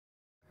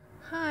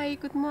Hi,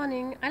 good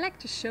morning. I like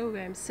to show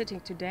where I'm sitting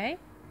today.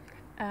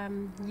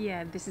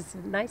 Yeah, this is a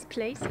nice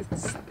place.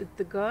 It's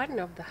the garden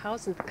of the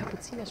house in the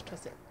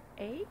Kapuzinerstraße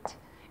 8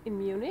 in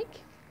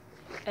Munich.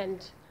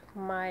 And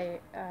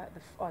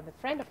the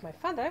friend of my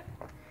father,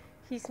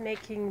 he's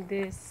making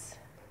this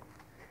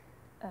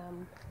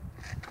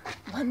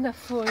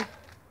wonderful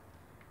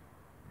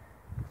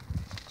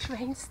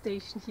train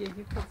station here,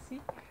 you can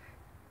see.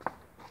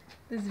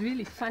 This is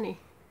really funny.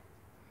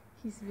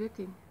 He's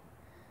working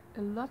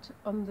a lot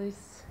on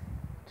this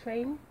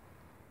train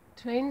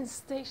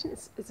station.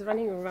 It's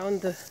running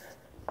around the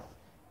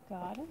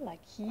garden,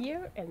 like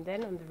here, and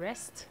then on the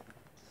rest.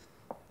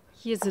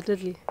 Here's a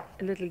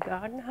little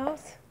garden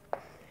house,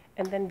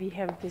 and then we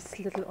have this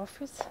little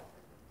office.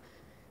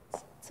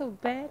 It's not so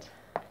bad.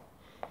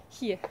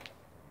 Here.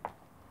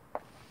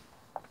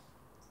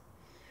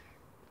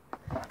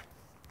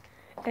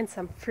 And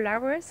some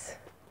flowers.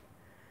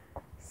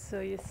 So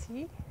you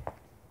see,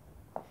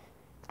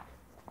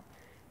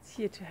 it's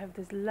here to have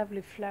these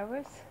lovely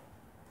flowers.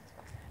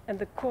 And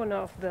the corner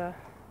of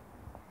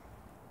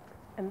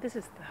and this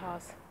is the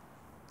house.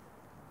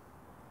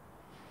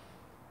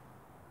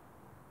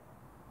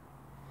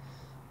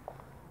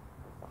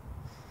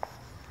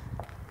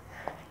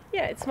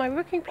 Yeah, it's my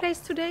working place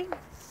today.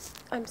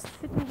 I'm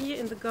sitting here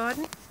in the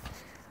garden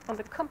on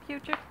the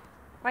computer,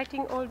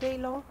 writing all day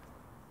long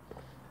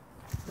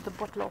with a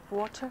bottle of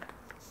water.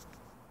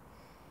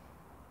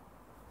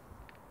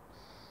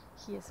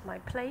 Here's my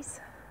place.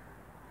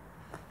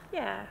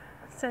 Yeah,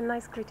 send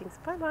nice greetings.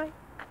 Bye bye.